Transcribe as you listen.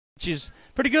which is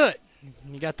pretty good.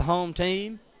 You got the home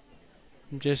team.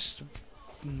 Just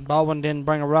Baldwyn didn't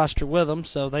bring a roster with them,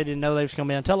 so they didn't know they was going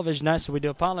to be on television tonight, so we do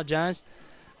apologize.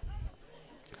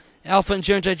 Alpha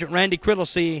Insurance Agent Randy Criddle.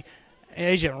 See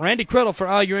Agent Randy Criddle for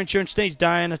all your insurance needs.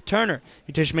 Diana Turner,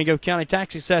 your Tishomingo County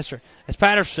Tax Assessor. As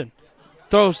Patterson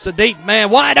throws the deep man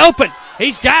wide open.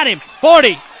 He's got him.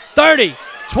 40, 30,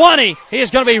 20. He is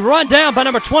going to be run down by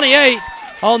number 28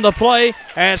 on the play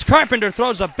as Carpenter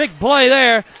throws a big play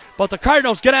there, but the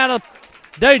Cardinals get out of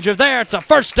danger there. It's a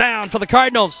first down for the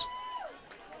Cardinals.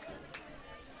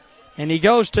 And he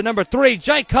goes to number 3,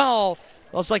 Jake Hall.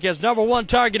 Looks like his number 1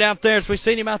 target out there as we've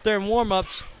seen him out there in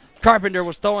warm-ups. Carpenter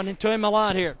was throwing into him a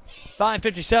lot here.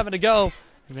 5:57 to go.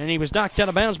 And he was knocked out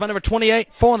of bounds by number 28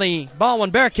 for the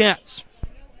Baldwyn Bearcats.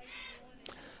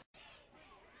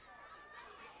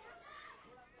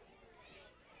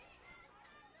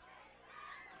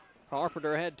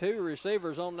 Carpenter had 2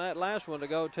 receivers on that last one to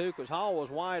go to because Hall was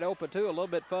wide open too, a little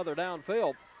bit further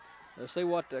downfield. Let's see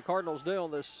what the Cardinals do on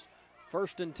this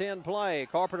 1st and 10 play.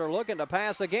 Carpenter looking to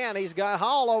pass again. He's got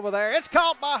Hall over there. It's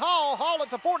caught by Hall. Hall at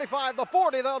the 45, the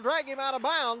 40. They'll drag him out of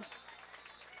bounds.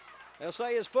 They'll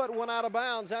say his foot went out of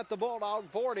bounds at the Bulldog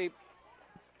 40.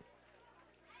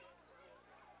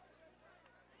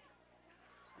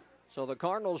 So the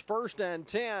Cardinals 1st and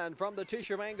 10 from the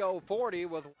Tishomingo 40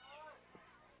 with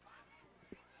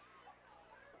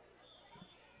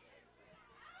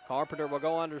Carpenter will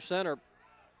go under center.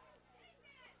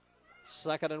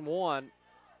 2nd and 1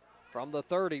 from the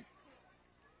 30.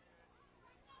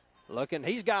 Looking,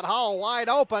 he's got Hall wide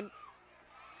open.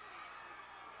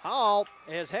 Hall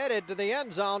is headed to the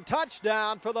end zone.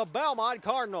 Touchdown for the Belmont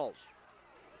Cardinals.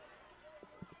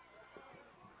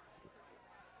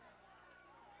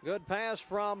 Good pass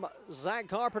from Zach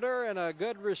Carpenter and a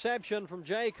good reception from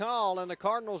Jake Hall, and the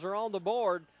Cardinals are on the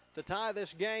board to tie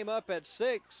this game up at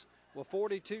 6 with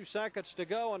 42 seconds to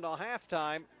go until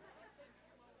halftime.